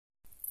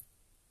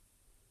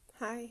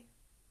Hi,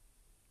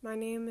 my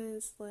name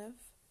is Liv,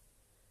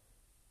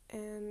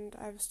 and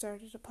I've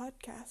started a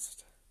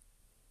podcast.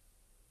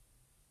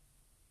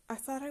 I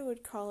thought I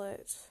would call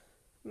it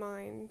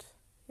Mind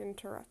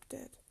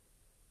Interrupted,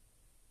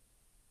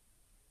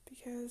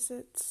 because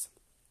it's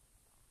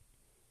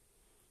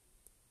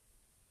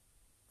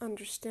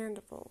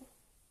understandable,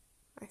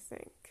 I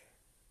think.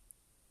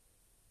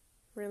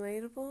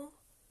 Relatable?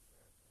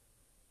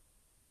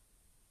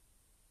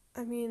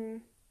 I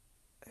mean,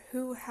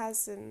 who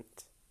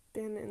hasn't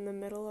been in the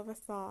middle of a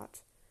thought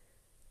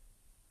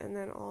and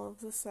then all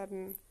of a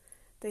sudden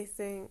they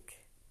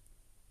think,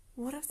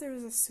 what if there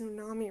was a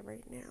tsunami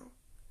right now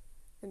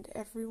and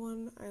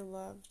everyone I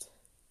loved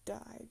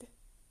died?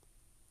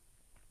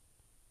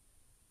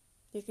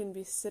 You can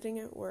be sitting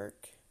at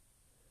work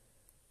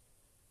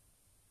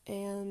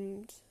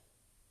and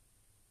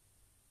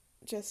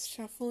just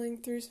shuffling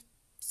through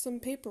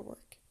some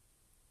paperwork,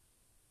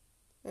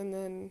 and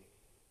then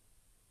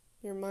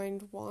your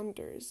mind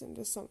wanders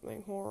into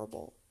something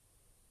horrible.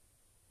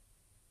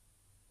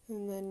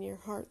 And then your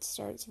heart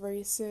starts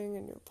racing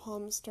and your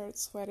palms start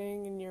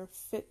sweating and your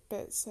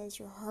Fitbit says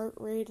your heart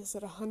rate is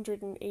at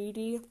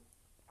 180,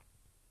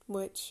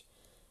 which,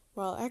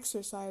 while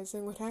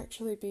exercising, would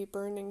actually be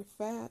burning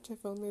fat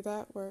if only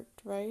that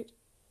worked, right?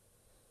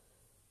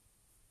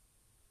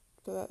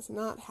 But that's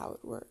not how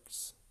it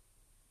works.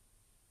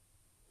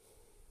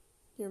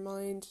 Your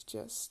mind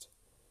just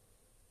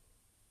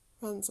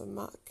runs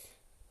amok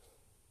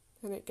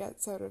and it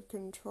gets out of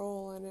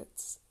control, and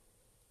it's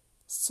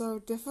so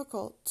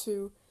difficult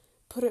to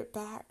put it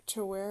back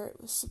to where it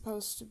was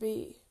supposed to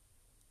be,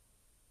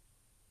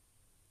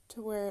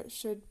 to where it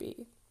should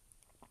be,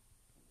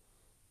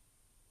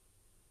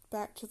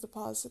 back to the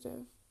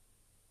positive.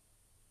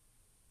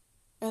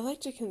 I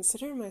like to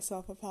consider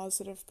myself a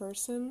positive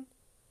person.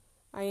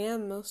 I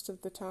am most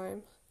of the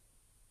time.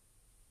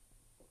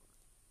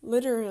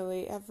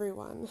 Literally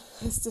everyone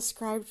has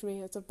described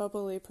me as a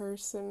bubbly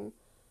person.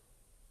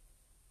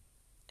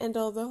 And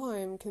although I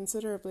am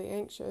considerably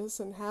anxious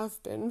and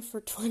have been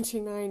for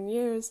 29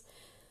 years,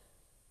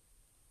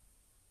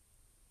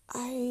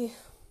 I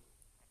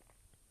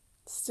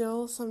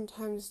still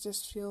sometimes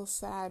just feel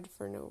sad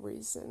for no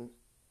reason.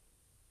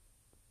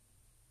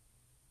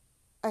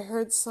 I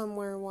heard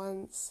somewhere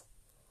once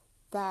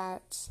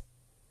that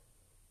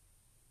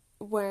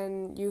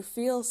when you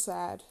feel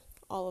sad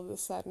all of a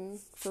sudden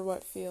for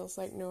what feels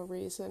like no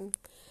reason,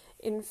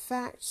 in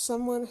fact,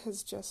 someone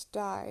has just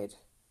died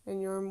and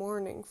you're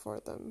mourning for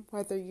them,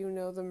 whether you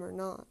know them or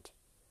not.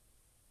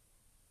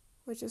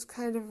 Which is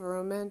kind of a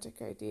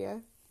romantic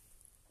idea.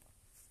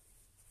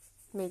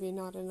 Maybe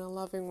not in a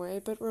loving way,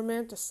 but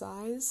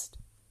romanticized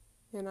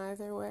in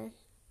either way.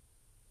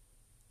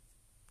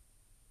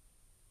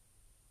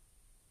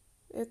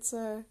 It's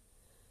a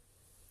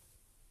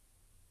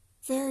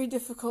very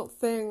difficult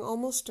thing,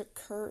 almost a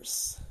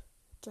curse,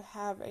 to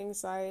have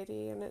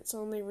anxiety, and it's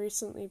only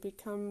recently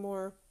become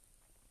more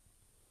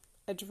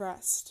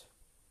addressed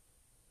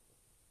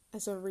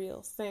as a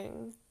real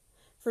thing.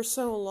 For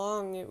so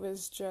long it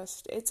was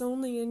just, it's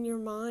only in your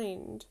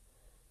mind.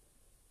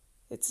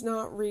 It's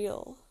not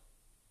real.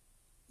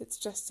 It's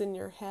just in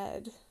your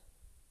head.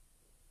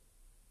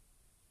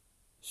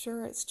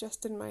 Sure, it's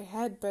just in my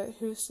head, but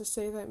who's to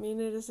say that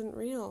mean it isn't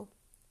real?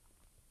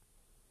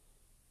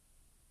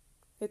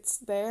 It's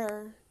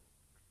there.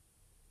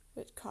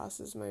 It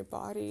causes my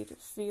body to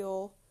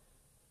feel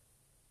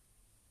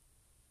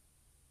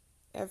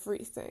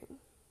everything.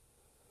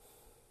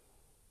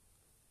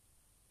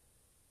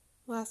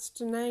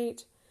 Last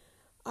night,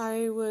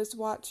 I was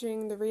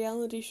watching the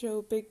reality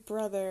show Big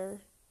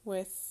Brother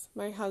with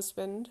my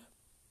husband,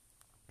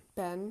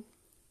 Ben,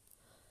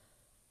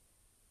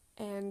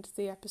 and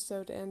the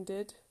episode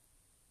ended,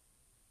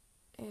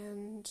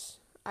 and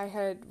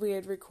we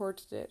had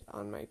recorded it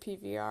on my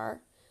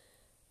PVR,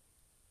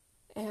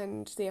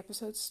 and the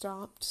episode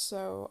stopped,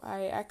 so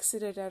I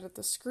exited out of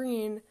the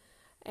screen,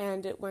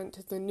 and it went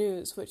to the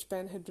news, which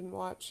Ben had been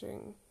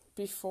watching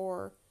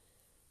before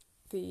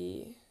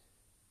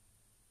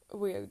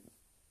we had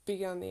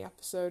begun the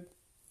episode.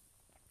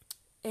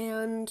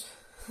 And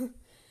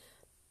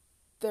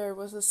there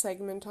was a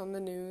segment on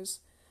the news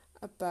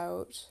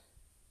about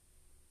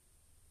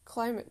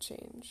climate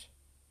change,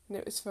 and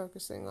it was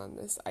focusing on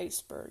this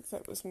iceberg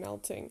that was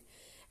melting.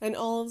 And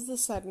all of a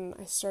sudden,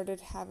 I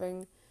started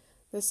having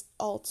this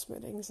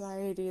ultimate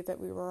anxiety that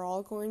we were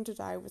all going to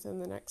die within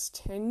the next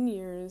 10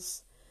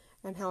 years,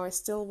 and how I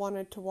still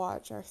wanted to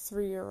watch our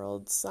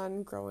 3-year-old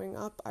son growing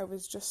up. I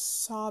was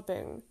just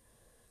sobbing,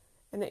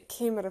 and it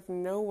came out of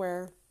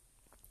nowhere.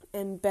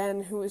 And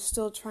Ben, who was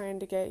still trying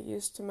to get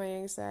used to my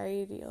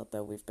anxiety,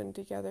 although we've been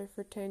together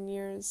for 10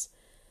 years,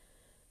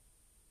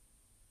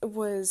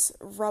 was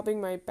rubbing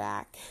my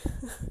back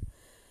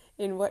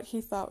in what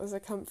he thought was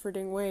a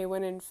comforting way,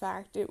 when in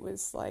fact it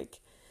was like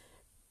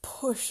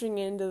pushing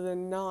into the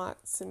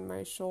knots in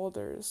my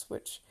shoulders,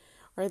 which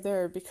are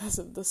there because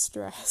of the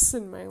stress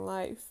in my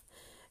life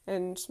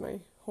and my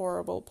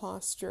horrible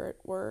posture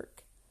at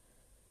work.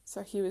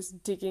 So he was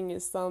digging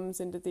his thumbs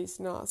into these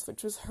knots,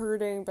 which was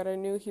hurting, but I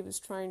knew he was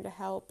trying to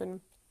help.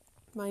 And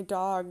my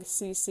dog,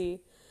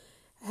 Cece,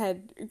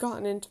 had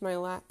gotten into my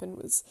lap and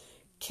was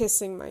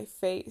kissing my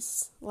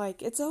face.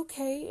 Like, it's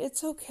okay,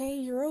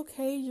 you're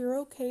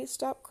okay,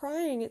 stop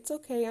crying, it's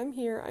okay, I'm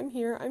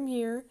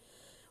here.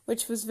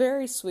 Which was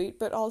very sweet,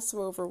 but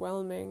also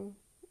overwhelming.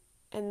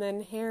 And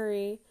then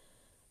Harry,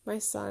 my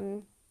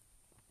son,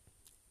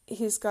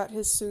 he's got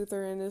his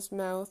soother in his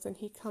mouth, and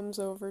he comes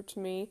over to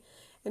me,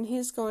 and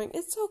he's going,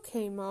 "It's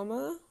okay,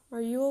 Mama.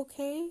 Are you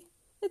okay?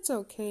 It's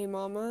okay,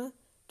 Mama.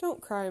 Don't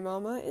cry,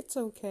 Mama. It's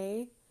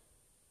okay."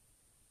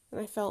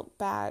 And I felt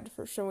bad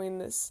for showing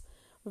this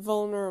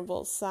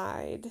vulnerable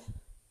side.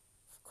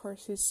 Of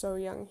course, he's so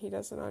young, he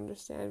doesn't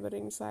understand what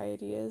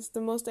anxiety is.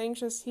 The most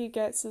anxious he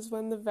gets is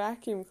when the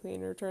vacuum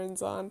cleaner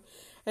turns on,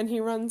 and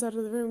he runs out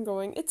of the room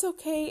going, "It's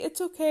okay,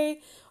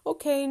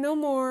 okay, no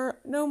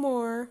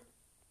more.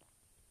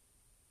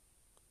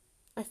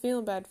 I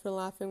feel bad for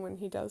laughing when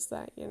he does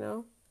that, you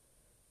know?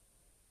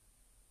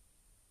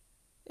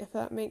 If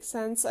that makes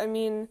sense. I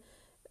mean,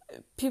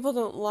 people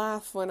don't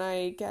laugh when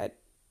I get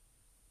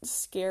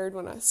scared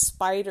when a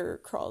spider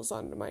crawls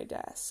onto my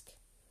desk.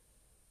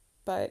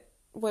 But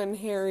when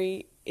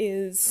Harry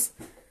is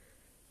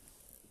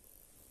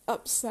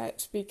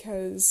upset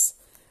because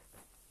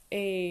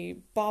a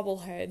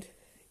bobblehead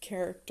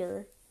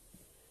character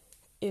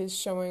is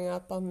showing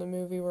up on the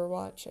movie we're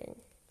watching,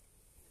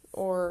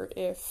 or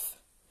if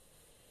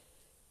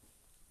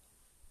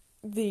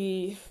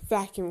the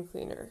vacuum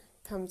cleaner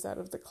comes out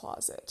of the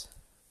closet,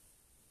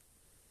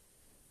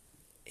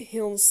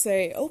 he'll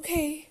say,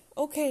 okay,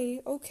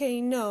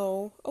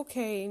 no.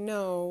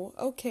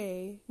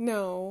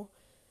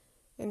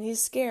 And he's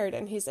scared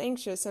and he's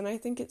anxious, and I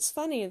think it's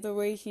funny the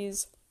way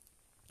he's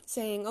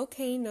saying,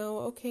 okay,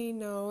 no,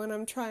 and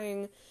I'm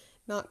trying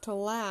not to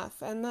laugh,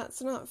 and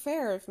that's not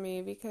fair of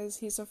me because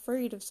he's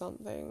afraid of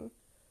something.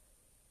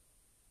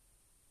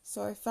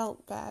 So I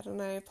felt bad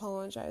and I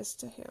apologized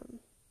to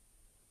him.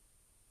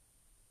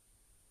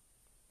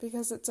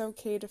 Because it's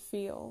okay to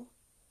feel.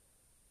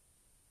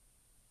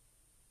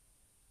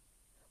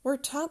 We're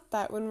taught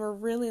that when we're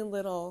really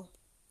little,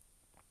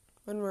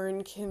 when we're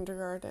in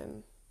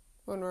kindergarten,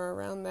 when we're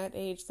around that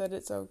age, that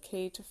it's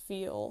okay to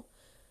feel,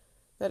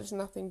 that it's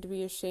nothing to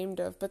be ashamed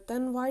of. But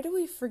then why do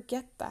we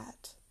forget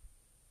that?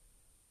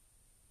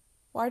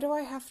 Why do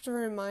I have to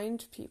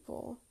remind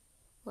people?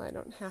 Well, I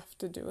don't have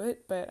to do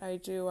it, but I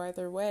do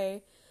either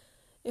way.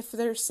 If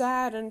they're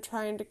sad and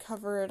trying to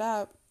cover it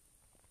up,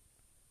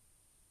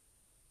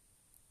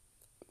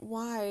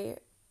 why,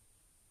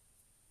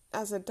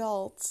 as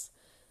adults,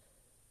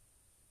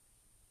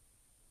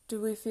 do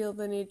we feel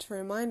the need to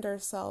remind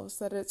ourselves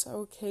that it's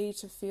okay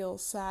to feel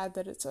sad,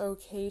 that it's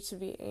okay to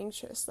be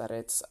anxious, that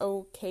it's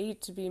okay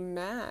to be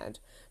mad?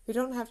 We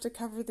don't have to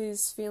cover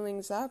these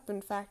feelings up.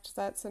 In fact,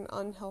 that's an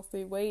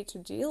unhealthy way to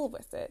deal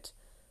with it.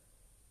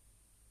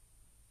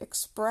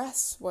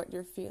 Express what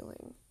you're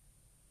feeling.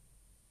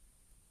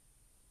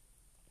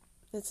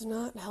 It's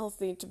not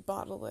healthy to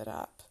bottle it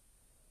up.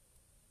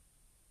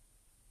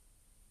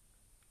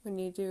 When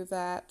you do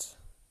that,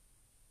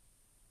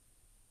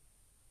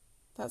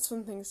 that's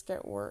when things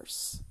get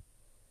worse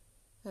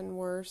and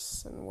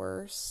worse and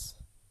worse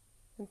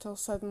until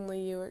suddenly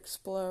you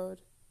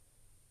explode.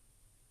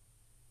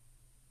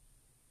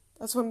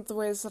 That's one of the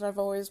ways that I've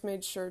always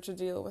made sure to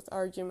deal with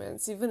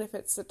arguments, even if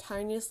it's the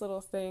tiniest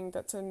little thing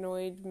that's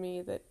annoyed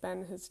me that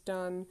Ben has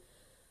done.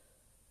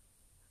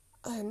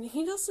 And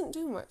he doesn't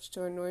do much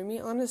to annoy me.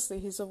 Honestly,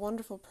 he's a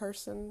wonderful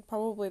person,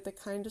 probably the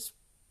kindest,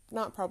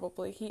 not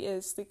probably, he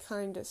is the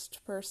kindest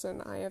person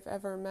I have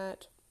ever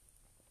met.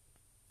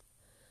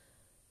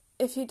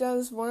 If he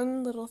does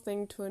one little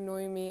thing to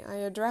annoy me, I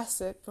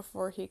address it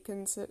before he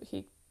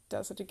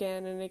does it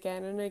again and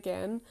again and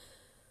again,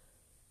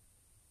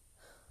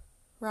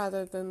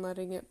 rather than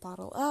letting it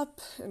bottle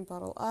up, and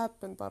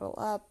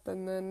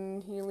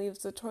then he leaves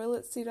the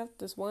toilet seat up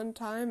this one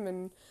time,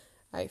 and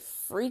I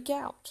freak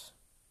out.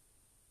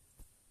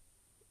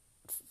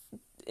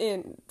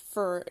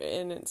 For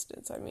an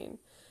instance, I mean,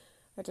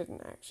 I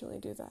didn't actually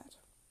do that.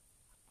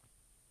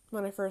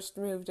 When I first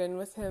moved in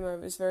with him, I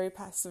was very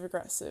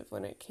passive-aggressive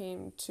when it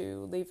came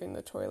to leaving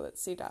the toilet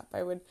seat up.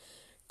 I would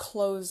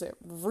close it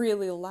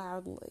really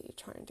loudly,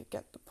 trying to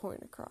get the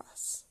point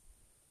across.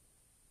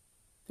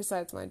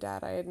 Besides my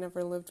dad, I had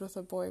never lived with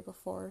a boy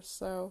before,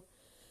 so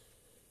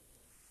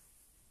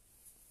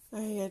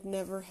I had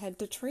never had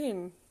to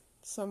train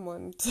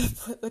someone to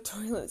put the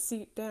toilet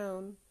seat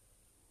down.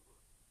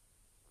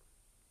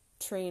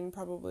 Train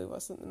probably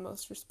wasn't the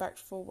most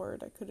respectful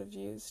word I could have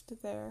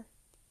used there.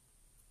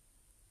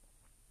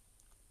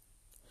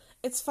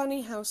 It's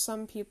funny how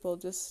some people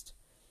just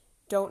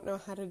don't know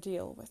how to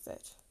deal with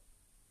it.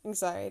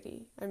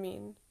 Anxiety, I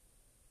mean.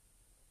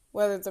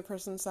 Whether the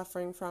person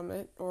suffering from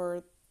it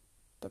or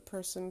the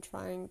person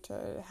trying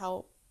to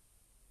help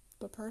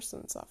the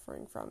person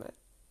suffering from it.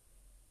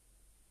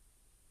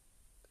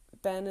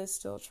 Ben is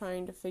still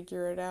trying to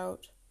figure it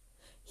out.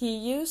 He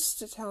used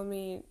to tell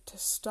me to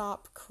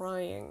stop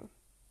crying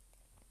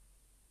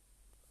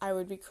I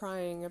would be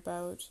crying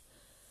about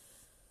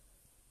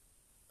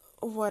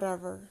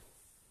whatever.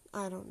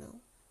 I don't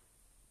know.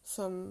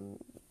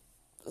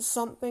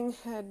 Something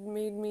had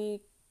made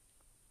me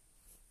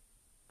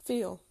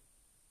feel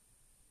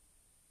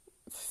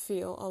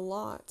a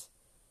lot.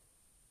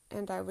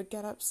 And I would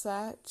get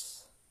upset,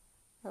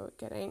 I would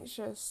get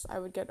anxious, I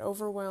would get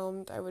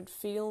overwhelmed, I would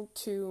feel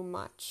too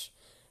much,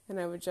 and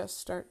I would just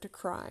start to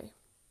cry.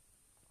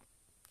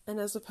 And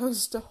as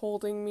opposed to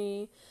holding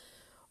me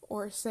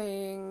or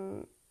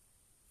saying,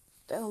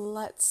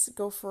 let's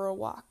go for a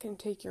walk and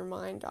take your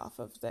mind off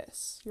of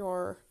this,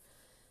 your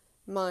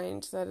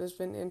mind that has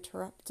been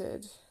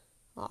interrupted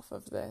off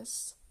of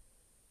this,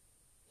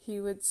 he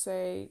would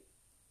say,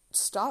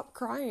 stop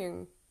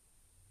crying,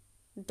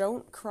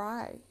 don't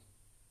cry,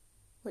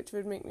 which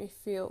would make me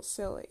feel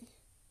silly.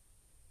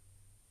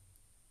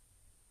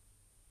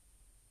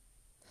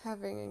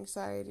 Having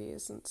anxiety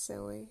isn't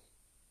silly.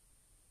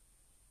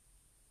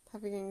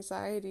 Having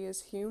anxiety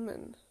is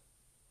human.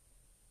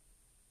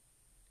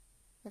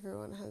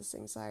 Everyone has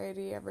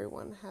anxiety,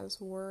 everyone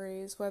has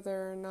worries.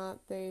 Whether or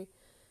not they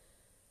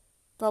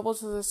bubble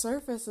to the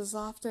surface as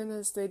often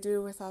as they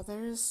do with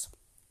others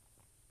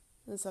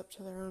is up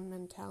to their own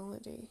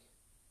mentality,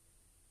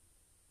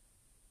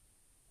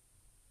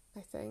 I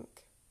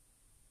think.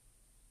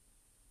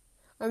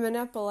 I'm an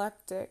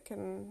epileptic,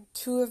 and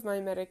 2 of my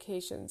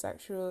medications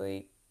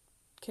actually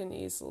can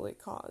easily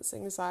cause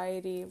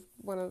anxiety.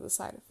 One of the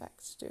side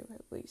effects do,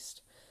 at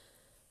least.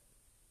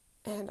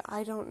 And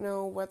I don't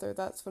know whether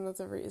that's one of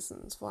the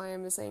reasons why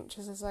I'm as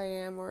anxious as I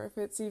am, or if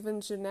it's even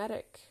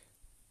genetic.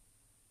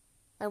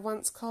 I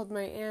once called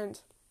my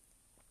aunt,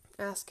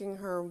 asking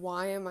her,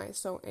 why am I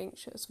so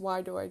anxious?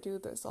 Why do I do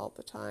this all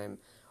the time?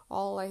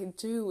 All I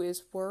do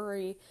is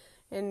worry.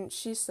 And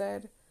she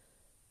said,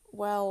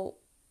 well,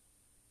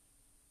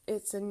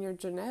 it's in your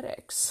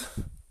genetics.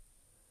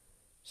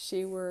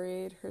 She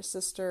worried, her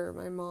sister,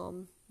 my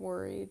mom,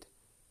 worried.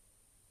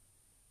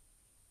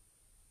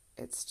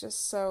 It's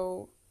just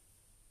so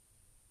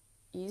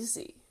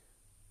easy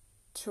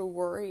to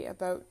worry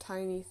about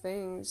tiny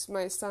things.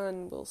 My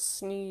son will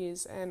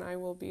sneeze and I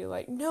will be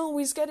like, no,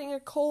 he's getting a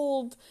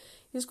cold.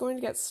 He's going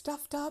to get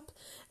stuffed up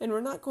and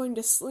we're not going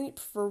to sleep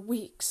for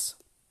weeks.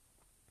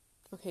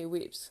 Okay,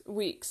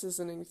 weeks is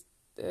an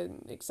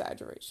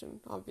exaggeration,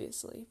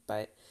 obviously,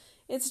 but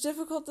it's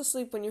difficult to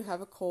sleep when you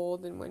have a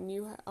cold, and when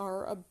you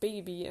are a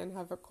baby and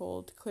have a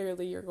cold,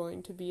 clearly you're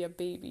going to be a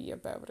baby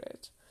about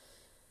it.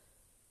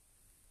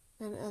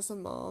 And as a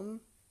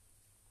mom,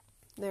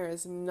 there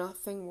is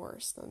nothing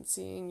worse than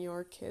seeing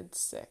your kid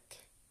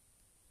sick.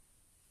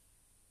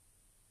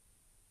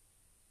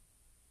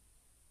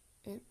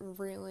 It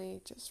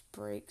really just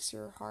breaks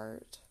your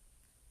heart.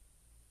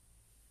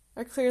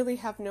 I clearly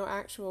have no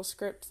actual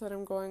script that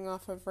I'm going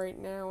off of right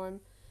now. I'm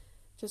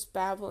just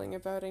babbling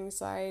about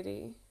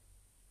anxiety.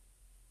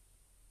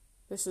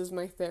 This is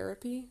my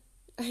therapy,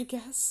 I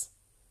guess,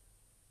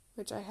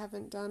 which I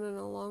haven't done in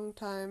a long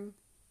time,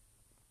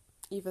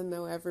 even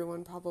though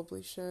everyone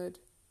probably should.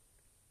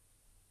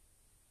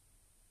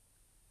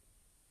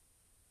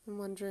 I'm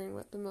wondering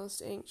what the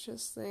most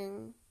anxious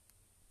thing...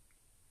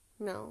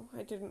 No,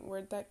 I didn't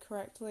word that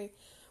correctly.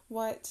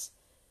 What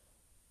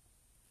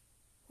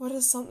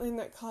is something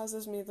that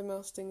causes me the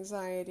most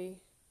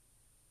anxiety?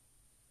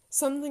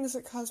 Some things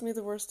that cause me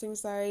the worst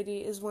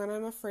anxiety is when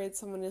I'm afraid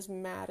someone is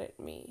mad at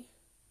me.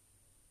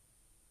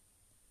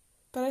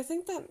 But I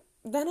think that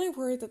then I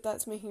worry that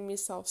that's making me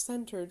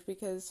self-centered,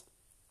 because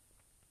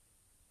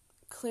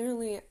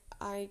clearly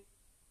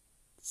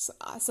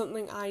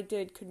something I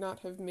did could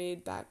not have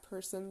made that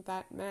person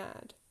that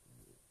mad.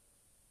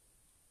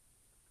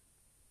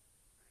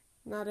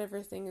 Not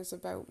everything is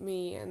about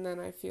me, and then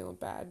I feel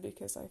bad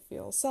because I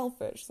feel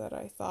selfish that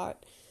I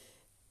thought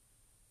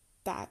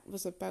that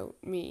was about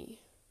me.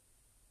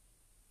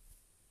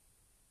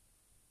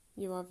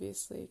 You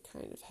obviously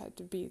kind of had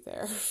to be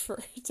there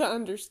to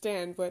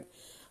understand what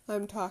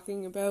I'm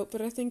talking about,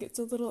 but I think it's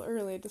a little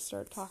early to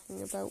start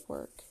talking about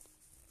work.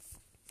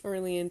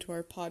 Early into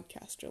our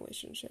podcast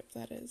relationship,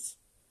 that is.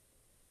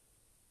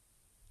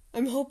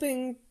 I'm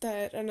hoping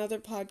that another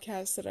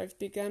podcast that I've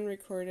begun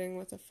recording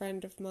with a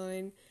friend of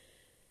mine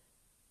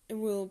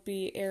will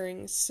be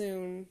airing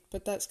soon,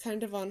 but that's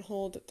kind of on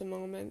hold at the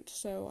moment,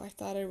 so I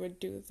thought I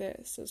would do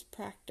this as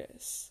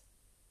practice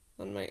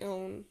on my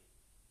own.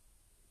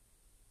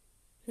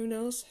 Who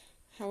knows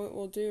how it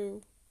will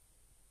do?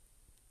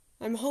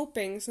 I'm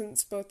hoping,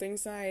 since both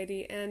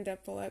anxiety and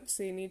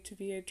epilepsy need to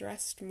be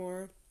addressed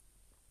more,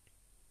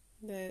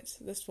 that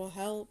this will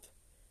help.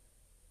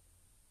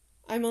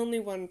 I'm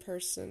only one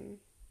person,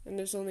 and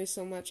there's only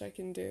so much I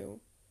can do.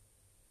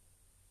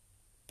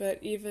 But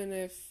even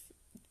if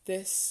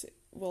this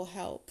will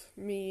help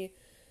me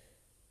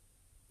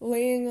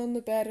laying on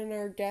the bed in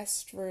our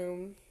guest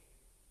room,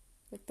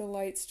 with the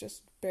lights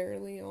just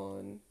barely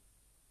on,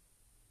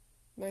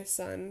 my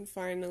son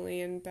finally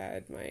in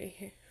bed,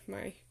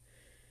 my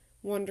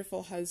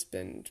wonderful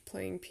husband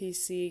playing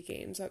PC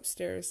games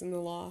upstairs in the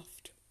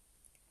loft,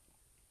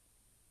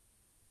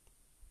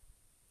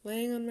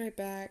 laying on my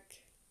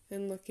back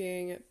and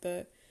looking at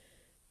the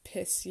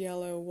piss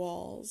yellow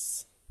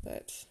walls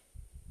that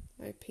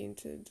I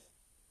painted.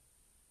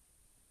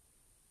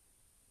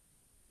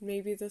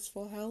 Maybe this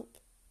will help.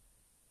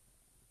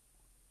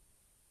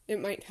 It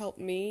might help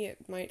me,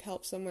 it might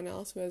help someone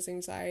else who has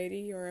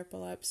anxiety or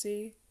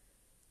epilepsy.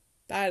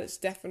 That is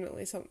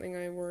definitely something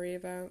I worry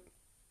about.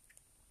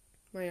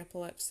 My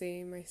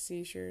epilepsy, my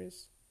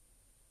seizures.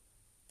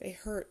 They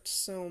hurt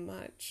so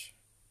much.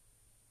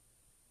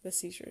 The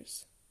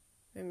seizures.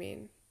 I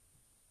mean,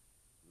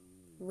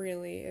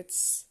 really,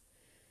 it's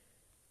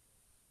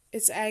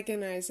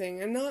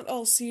agonizing, and not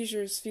all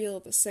seizures feel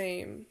the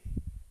same.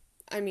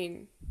 I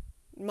mean,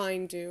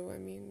 mine do. I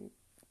mean,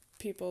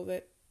 people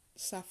that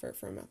suffer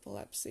from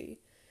epilepsy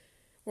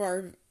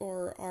or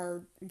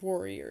are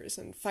warriors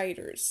and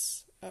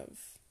fighters of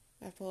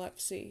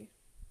epilepsy,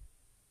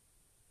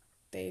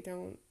 they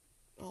don't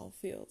all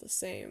feel the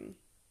same.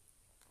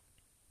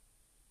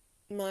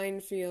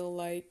 Mine feel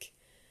like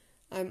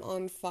I'm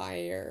on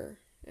fire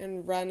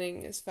and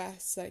running as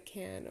fast as I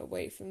can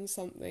away from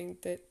something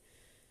that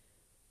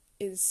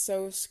is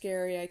so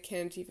scary I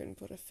can't even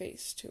put a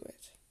face to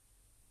it.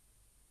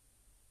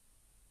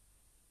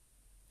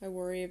 I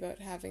worry about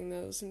having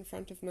those in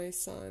front of my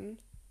son.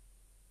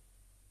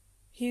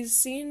 He's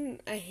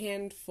seen a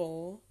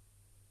handful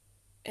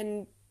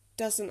and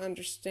doesn't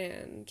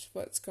understand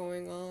what's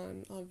going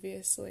on,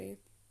 obviously.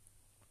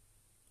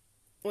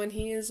 When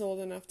he is old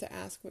enough to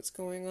ask what's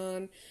going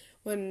on,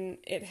 when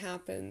it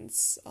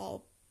happens,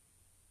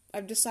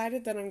 I've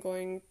decided that I'm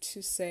going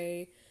to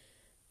say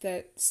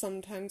that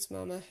sometimes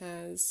Mama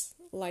has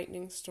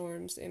lightning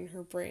storms in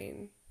her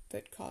brain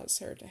that cause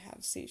her to have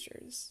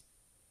seizures.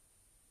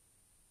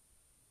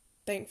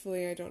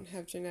 Thankfully, I don't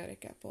have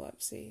genetic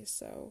epilepsy,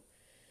 so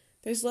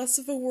there's less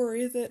of a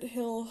worry that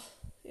he'll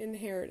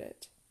inherit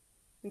it.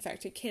 In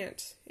fact, he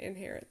can't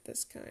inherit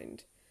this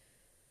kind.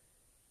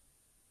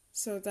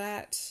 So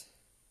that,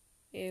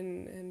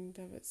 in and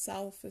of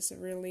itself, is a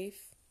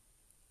relief.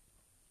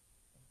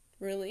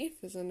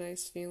 Relief is a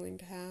nice feeling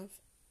to have.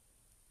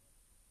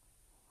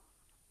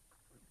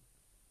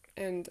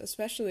 And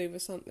especially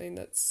with something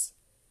that's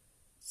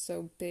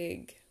so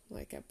big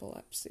like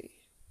epilepsy.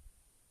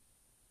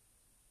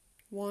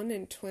 1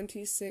 in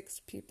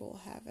 26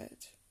 people have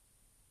it.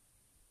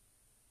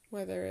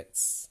 Whether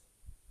it's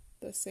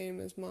the same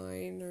as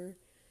mine or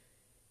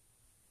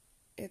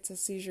it's a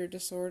seizure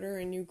disorder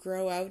and you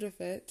grow out of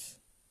it,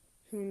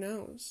 who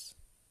knows?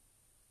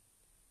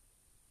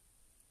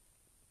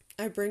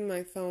 I bring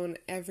my phone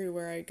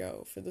everywhere I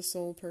go for the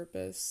sole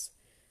purpose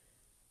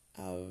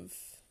of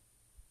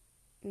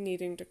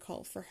needing to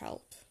call for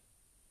help.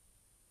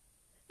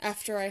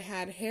 After I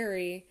had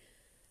Harry,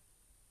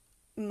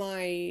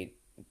 my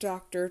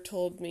doctor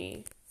told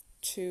me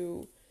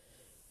to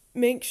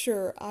make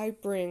sure I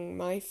bring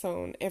my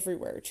phone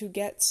everywhere, to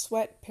get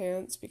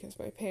sweatpants because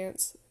my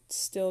pants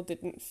still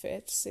didn't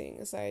fit, seeing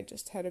as I had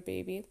just had a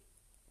baby,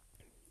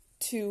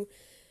 to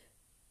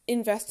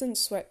invest in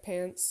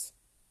sweatpants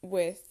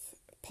with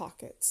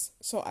pockets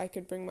so I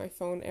could bring my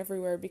phone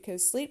everywhere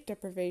because sleep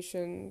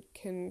deprivation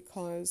can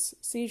cause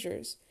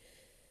seizures.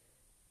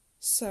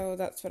 So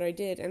that's what I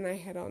did, and I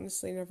had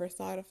honestly never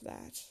thought of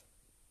that.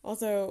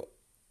 Although,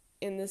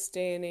 in this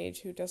day and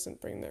age, who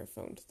doesn't bring their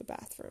phone to the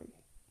bathroom?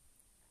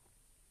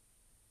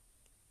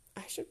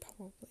 I should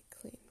probably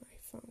clean my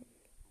phone.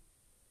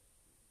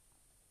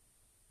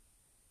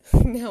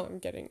 Now I'm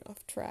getting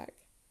off track.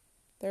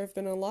 There have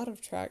been a lot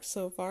of tracks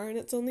so far, and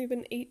it's only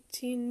been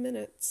 18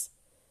 minutes.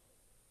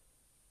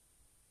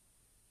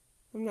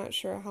 I'm not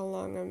sure how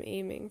long I'm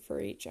aiming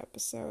for each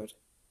episode,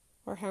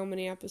 or how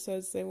many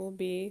episodes they will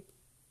be.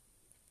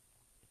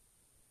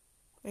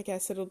 I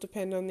guess it'll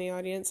depend on the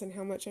audience and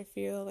how much I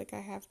feel like I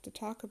have to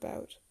talk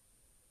about.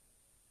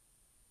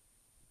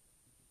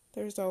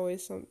 There's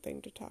always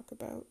something to talk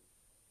about.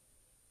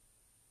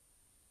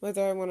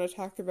 Whether I want to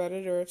talk about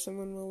it or if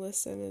someone will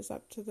listen is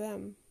up to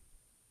them.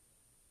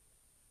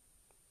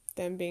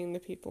 Them being the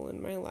people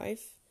in my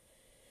life,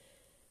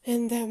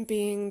 and them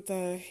being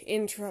the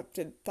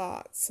interrupted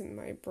thoughts in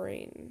my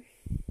brain.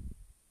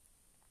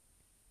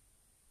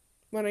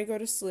 When I go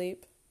to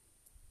sleep,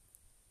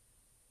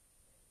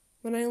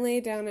 when I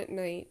lay down at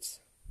night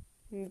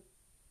in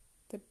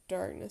the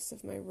darkness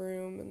of my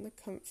room and the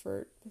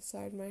comfort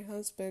beside my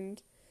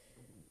husband,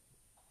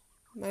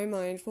 my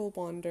mind will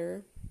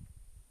wander,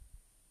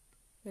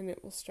 and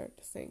it will start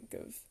to think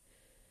of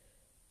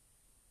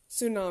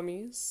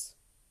tsunamis,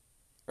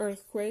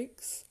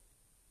 earthquakes,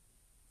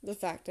 the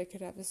fact I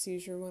could have a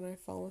seizure when I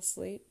fall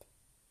asleep.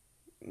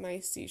 My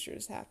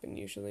seizures happen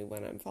usually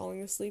when I'm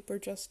falling asleep or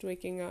just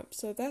waking up,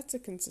 so that's a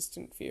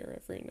consistent fear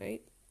every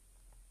night.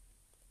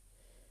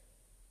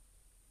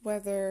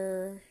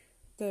 Whether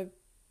the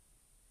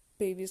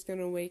baby's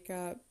gonna wake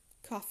up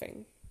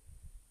coughing,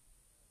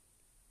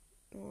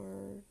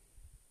 or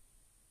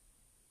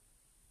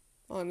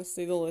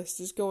honestly, the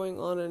list is going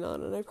on,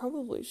 and I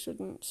probably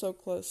shouldn't, so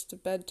close to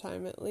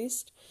bedtime at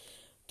least,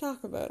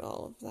 talk about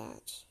all of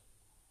that.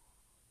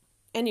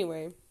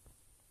 Anyway,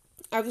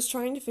 I was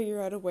trying to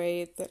figure out a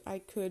way that I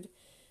could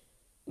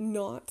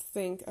not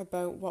think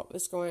about what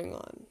was going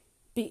on,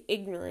 be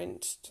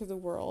ignorant to the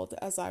world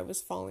as I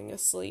was falling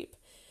asleep.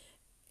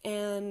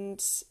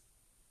 And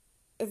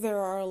there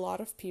are a lot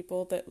of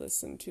people that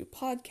listen to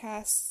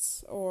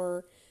podcasts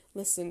or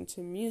listen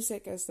to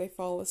music as they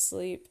fall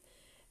asleep,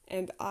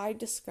 and I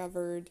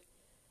discovered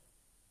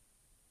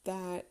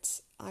that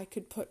I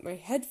could put my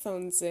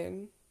headphones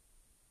in,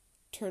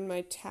 turn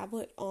my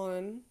tablet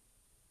on,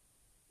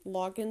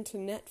 log into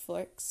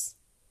Netflix,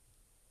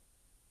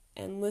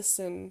 and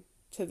listen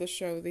to the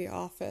show The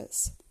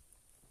Office,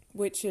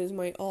 which is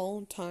my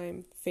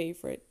all-time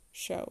favorite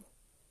show.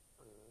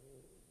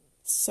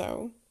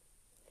 So,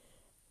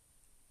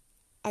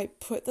 I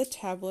put the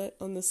tablet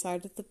on the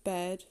side of the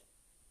bed,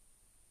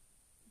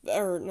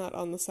 or not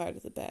on the side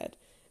of the bed,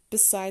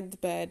 beside the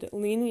bed,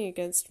 leaning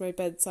against my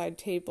bedside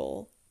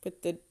table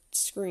with the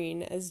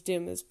screen as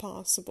dim as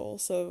possible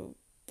so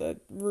the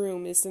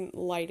room isn't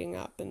lighting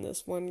up in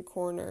this one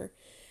corner,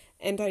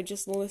 and I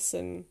just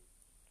listen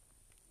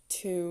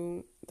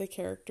to the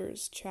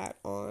characters chat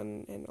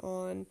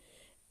on,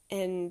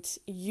 and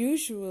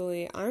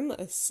usually I'm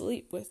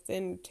asleep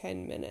within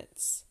 10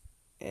 minutes,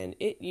 and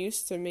it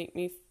used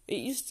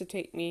to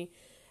take me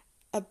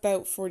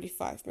about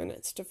 45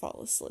 minutes to fall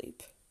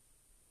asleep.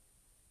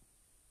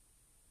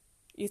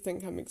 You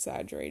think I'm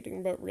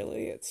exaggerating, but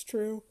really it's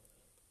true.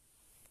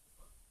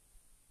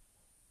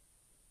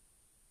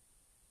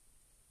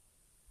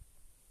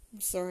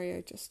 I'm sorry,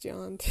 I just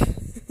yawned.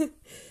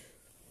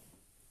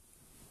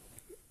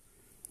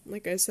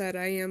 Like I said,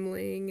 I am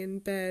laying in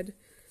bed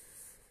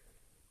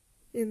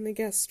in the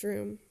guest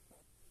room.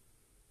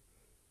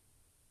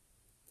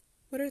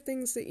 What are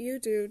things that you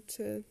do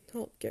to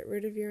help get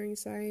rid of your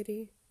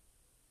anxiety?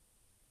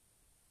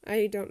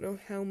 I don't know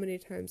how many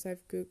times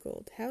I've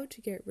Googled how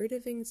to get rid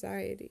of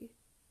anxiety.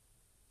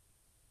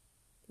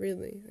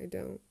 Really, I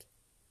don't.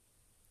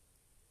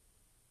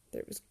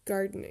 There was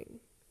gardening.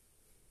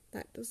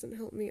 That doesn't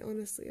help me,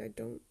 honestly. I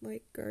don't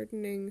like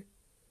gardening.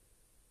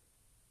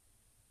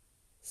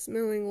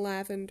 Smelling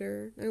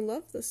lavender. I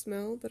love the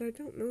smell, but I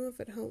don't know if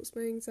it helps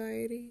my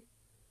anxiety.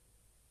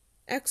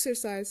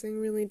 Exercising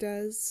really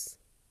does.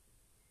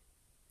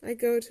 I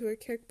go to a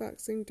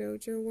kickboxing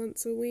dojo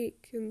once a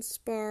week and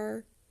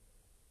spar.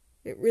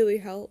 It really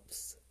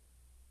helps.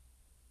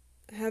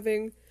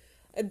 Having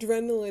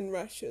adrenaline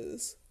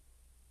rushes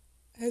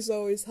has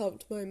always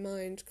helped my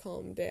mind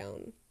calm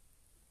down,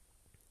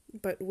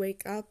 but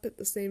wake up at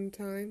the same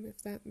time,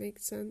 if that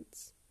makes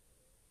sense.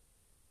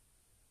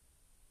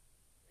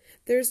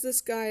 There's this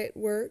guy at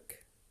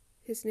work,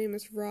 his name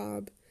is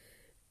Rob,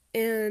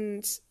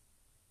 and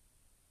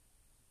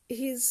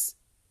he's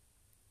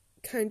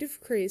kind of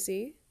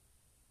crazy.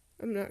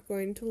 I'm not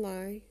going to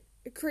lie.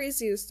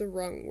 Crazy is the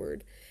wrong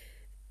word.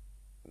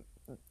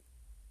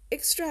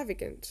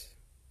 Extravagant,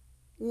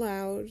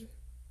 loud,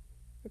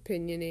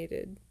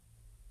 opinionated,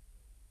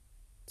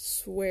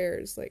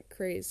 swears like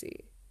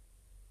crazy.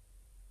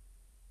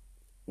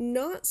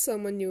 Not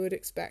someone you would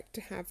expect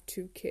to have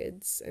 2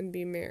 kids and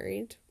be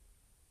married.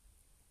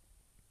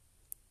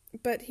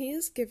 But he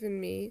has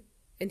given me,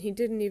 and he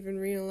didn't even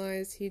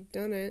realize he'd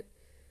done it,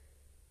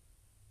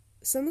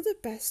 some of the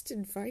best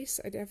advice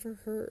I'd ever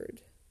heard.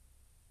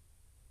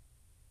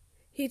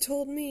 He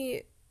told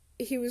me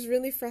he was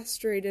really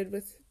frustrated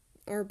with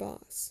our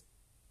boss.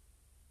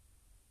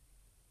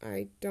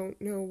 I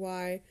don't know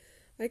why.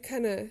 I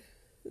kind of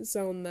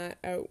zone that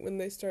out when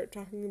they start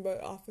talking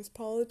about office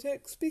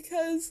politics,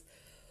 because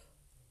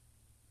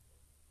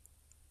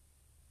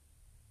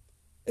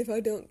if I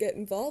don't get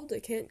involved, I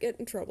can't get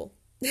in trouble.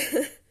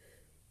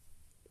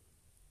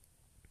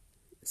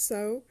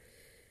 So,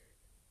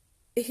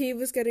 he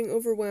was getting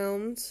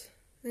overwhelmed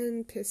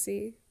and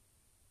pissy.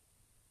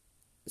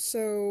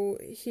 So,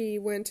 he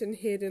went and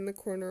hid in the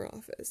corner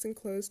office and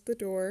closed the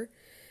door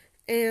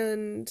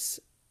and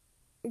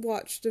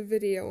watched a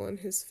video on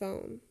his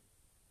phone.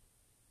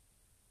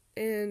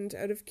 And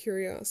out of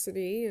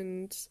curiosity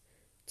and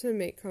to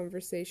make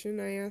conversation,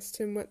 I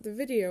asked him what the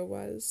video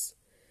was.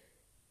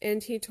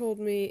 And he told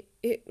me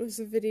it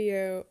was a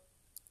video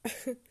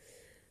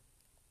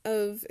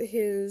of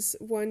his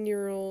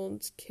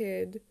 1-year-old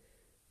kid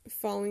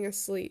falling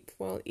asleep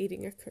while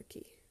eating a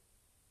cookie,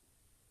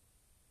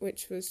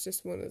 which was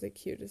just one of the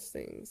cutest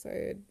things I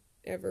had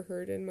ever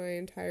heard in my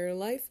entire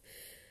life.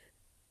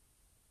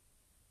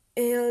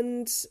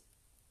 And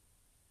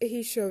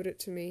he showed it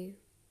to me,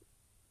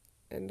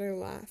 and I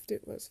laughed.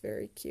 It was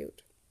very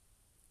cute.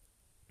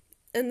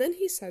 And then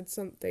he said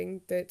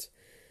something that,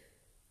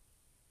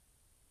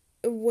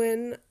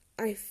 when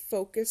I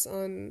focus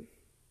on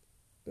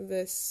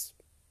this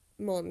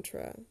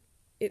mantra,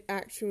 it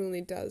actually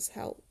does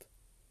help.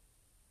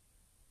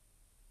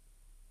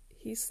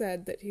 He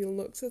said that he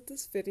looks at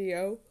this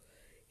video,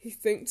 he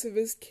thinks of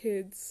his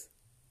kids,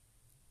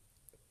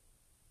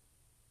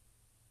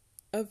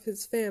 of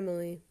his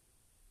family,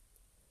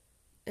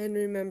 and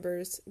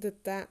remembers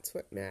that that's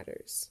what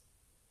matters.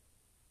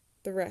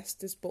 The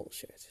rest is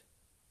bullshit.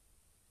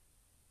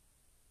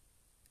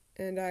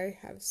 And I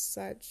have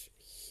such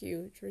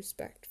huge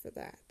respect for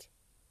that.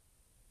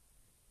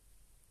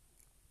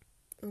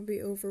 I'll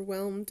be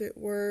overwhelmed at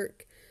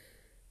work,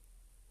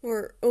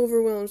 or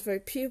overwhelmed by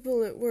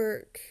people at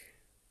work.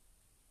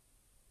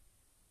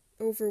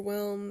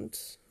 Overwhelmed,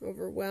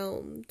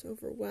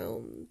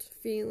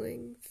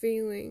 feeling,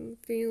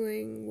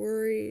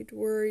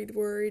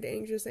 worried,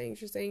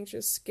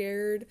 anxious,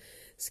 scared.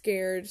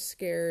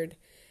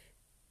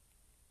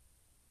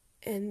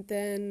 And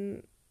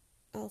then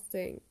I'll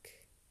think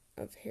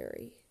of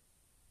Harry.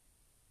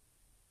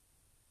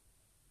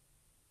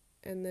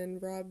 And then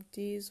Rob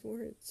D's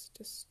words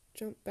just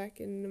jump back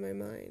into my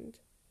mind.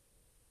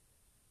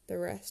 The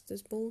rest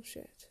is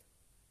bullshit.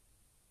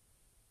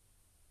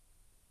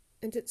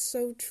 And it's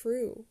so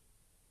true.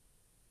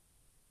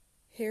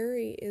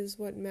 Harry is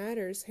what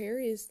matters.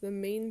 Harry is the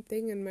main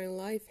thing in my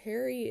life.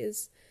 Harry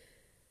is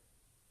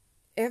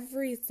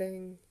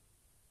everything.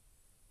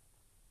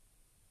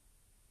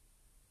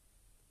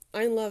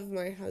 I love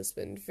my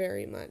husband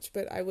very much,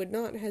 but I would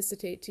not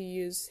hesitate to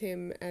use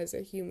him as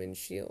a human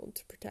shield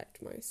to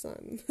protect my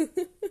son.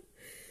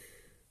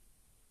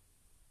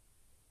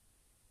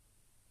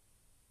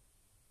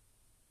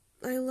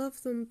 I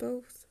love them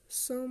both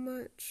so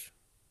much.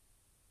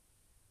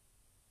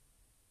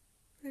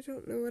 I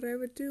don't know what I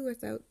would do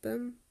without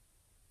them.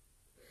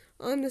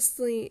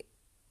 Honestly,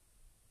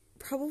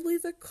 probably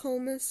the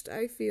calmest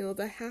I feel,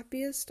 the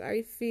happiest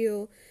I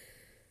feel,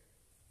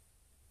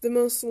 the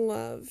most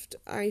loved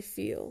I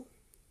feel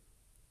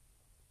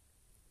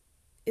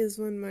is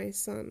when my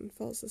son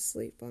falls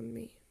asleep on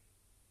me.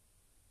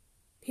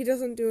 He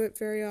doesn't do it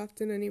very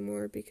often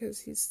anymore because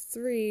he's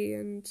 3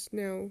 and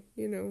now,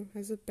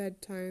 has a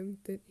bedtime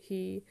that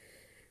he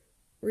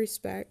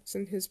respects,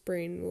 and his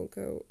brain will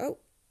go, oh,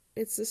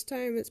 it's this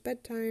time, it's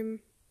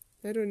bedtime.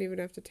 I don't even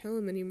have to tell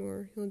him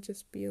anymore. He'll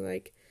just be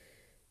like,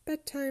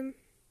 bedtime,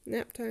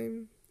 nap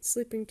time,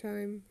 sleeping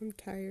time, I'm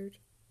tired.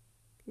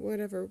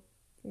 Whatever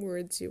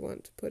words you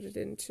want to put it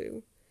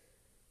into.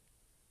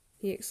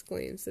 He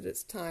exclaims that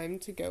it's time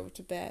to go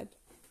to bed.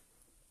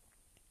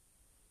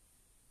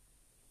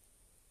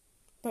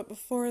 But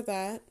before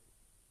that,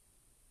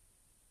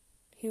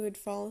 he would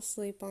fall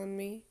asleep on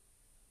me,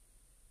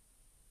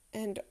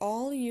 and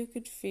all I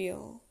could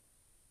feel,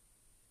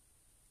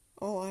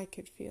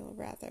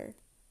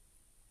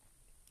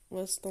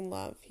 was the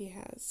love he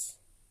has.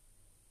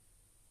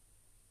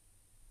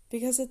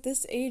 Because at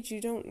this age, you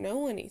don't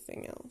know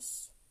anything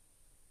else,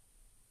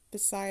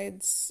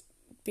 besides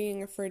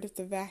being afraid of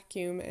the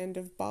vacuum and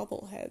of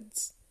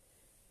bobbleheads.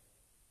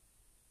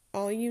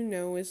 All you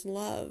know is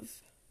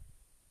love.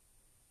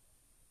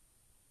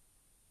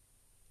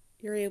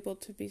 You're able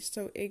to be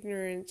so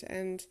ignorant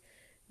and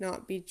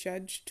not be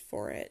judged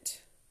for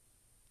it.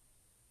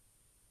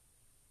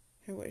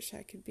 I wish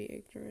I could be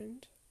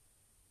ignorant.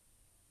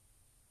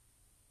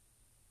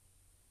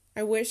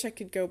 I wish I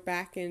could go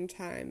back in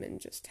time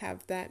and just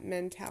have that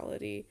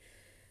mentality.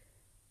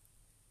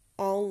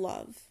 All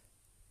love.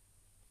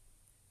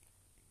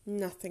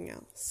 Nothing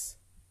else.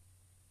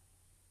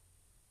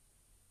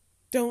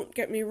 Don't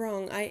get me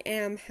wrong, I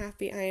am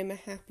happy. I am a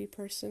happy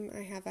person.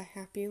 I have a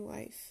happy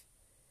life.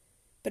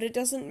 But it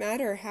doesn't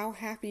matter how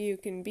happy you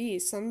can be.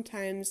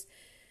 Sometimes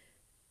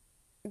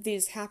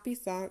these happy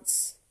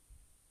thoughts,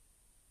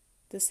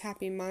 this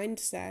happy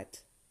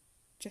mindset,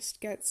 just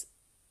gets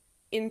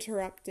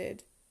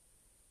interrupted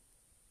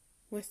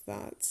with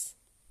thoughts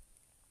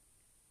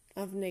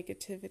of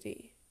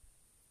negativity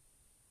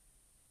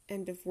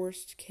and of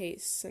worst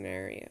case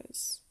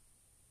scenarios,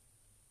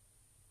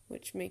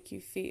 which make you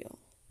feel.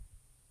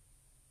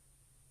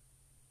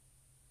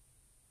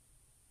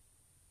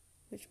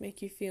 Which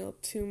make you feel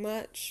too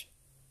much.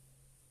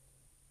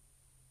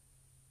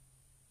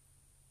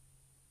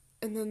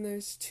 And then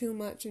there's too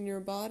much in your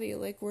body.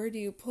 Like, where do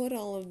you put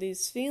all of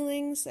these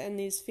feelings? And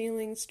these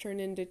feelings turn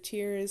into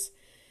tears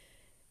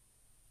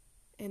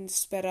and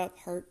sped up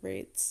heart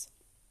rates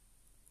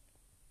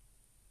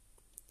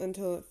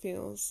until it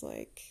feels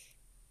like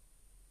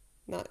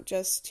not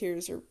just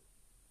tears are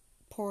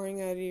pouring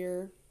out of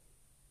your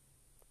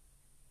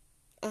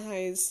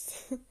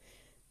eyes,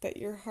 that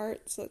your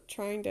heart's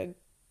trying to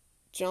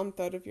jump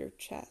out of your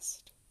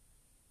chest.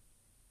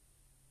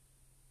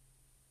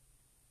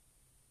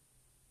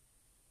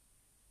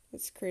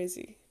 It's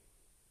crazy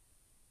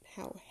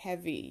how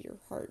heavy your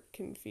heart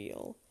can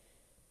feel.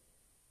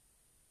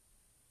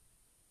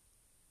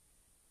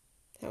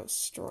 How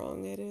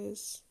strong it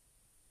is.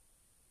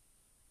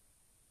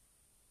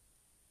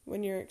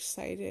 When you're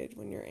excited,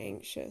 when you're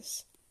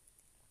anxious,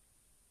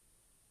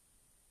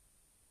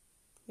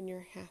 when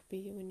you're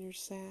happy, when you're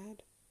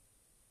sad.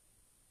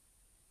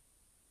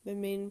 The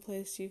main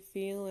place you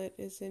feel it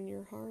is in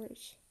your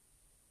heart.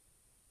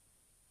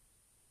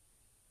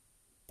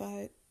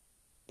 But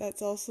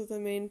that's also the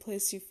main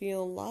place you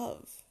feel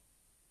love.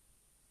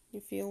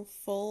 You feel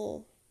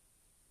full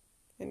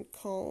and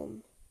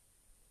calm.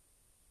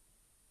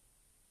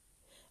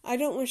 I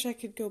don't wish I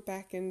could go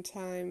back in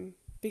time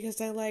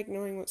because I like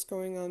knowing what's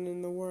going on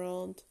in the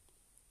world.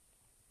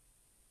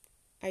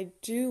 I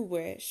do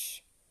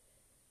wish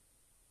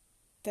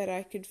that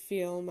I could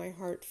feel my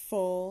heart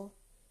full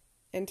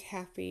and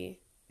happy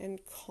and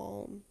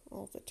calm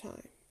all the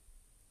time.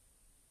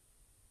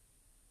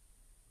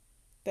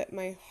 That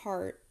my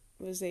heart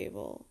was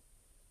able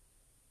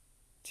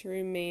to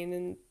remain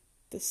in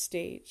the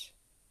state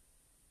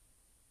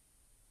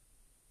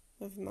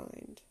of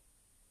mind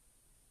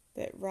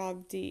that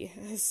Rob D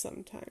has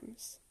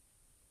sometimes.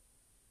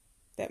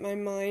 That my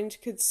mind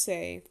could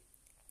say,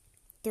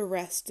 the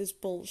rest is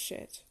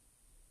bullshit.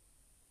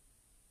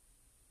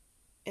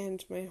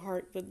 And my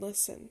heart would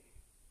listen.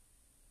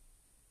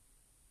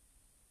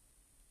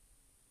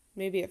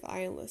 Maybe if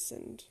I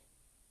listened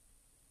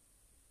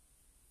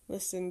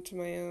to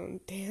my own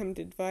damned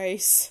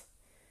advice.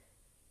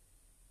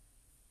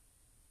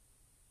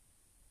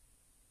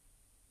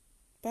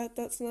 But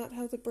that's not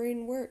how the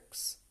brain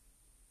works.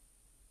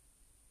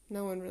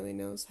 No one really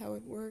knows how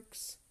it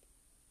works.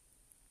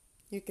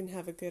 You can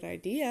have a good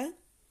idea.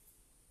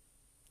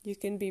 You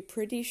can be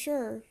pretty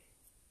sure.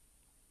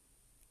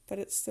 But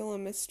it's still a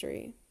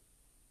mystery.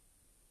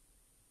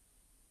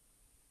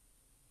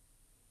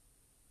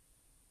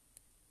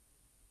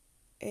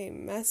 A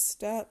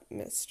messed up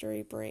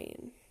mystery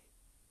brain.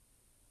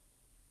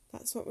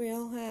 That's what we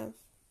all have.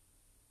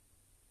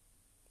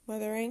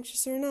 Whether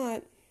anxious or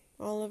not,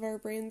 all of our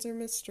brains are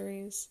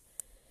mysteries.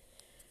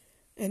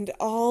 And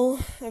all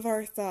of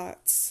our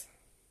thoughts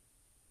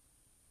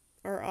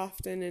are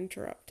often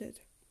interrupted.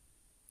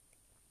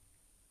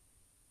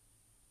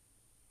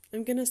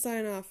 I'm going to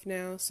sign off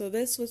now. So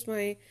this was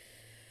my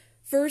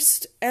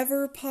first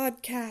ever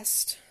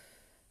podcast,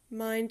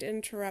 Mind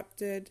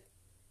Interrupted.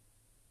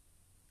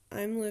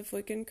 I'm Liv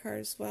Wigan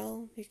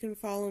Carswell. You can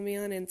follow me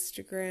on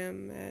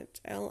Instagram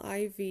at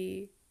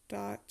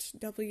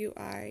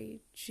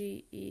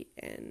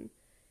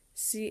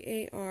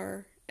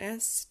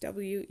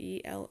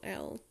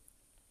liv.wigencarswell.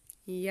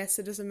 Yes,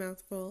 it is a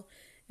mouthful,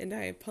 and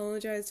I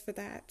apologize for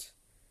that.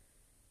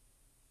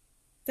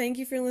 Thank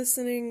you for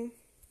listening.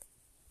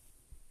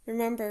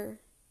 Remember,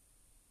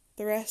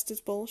 the rest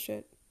is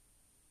bullshit.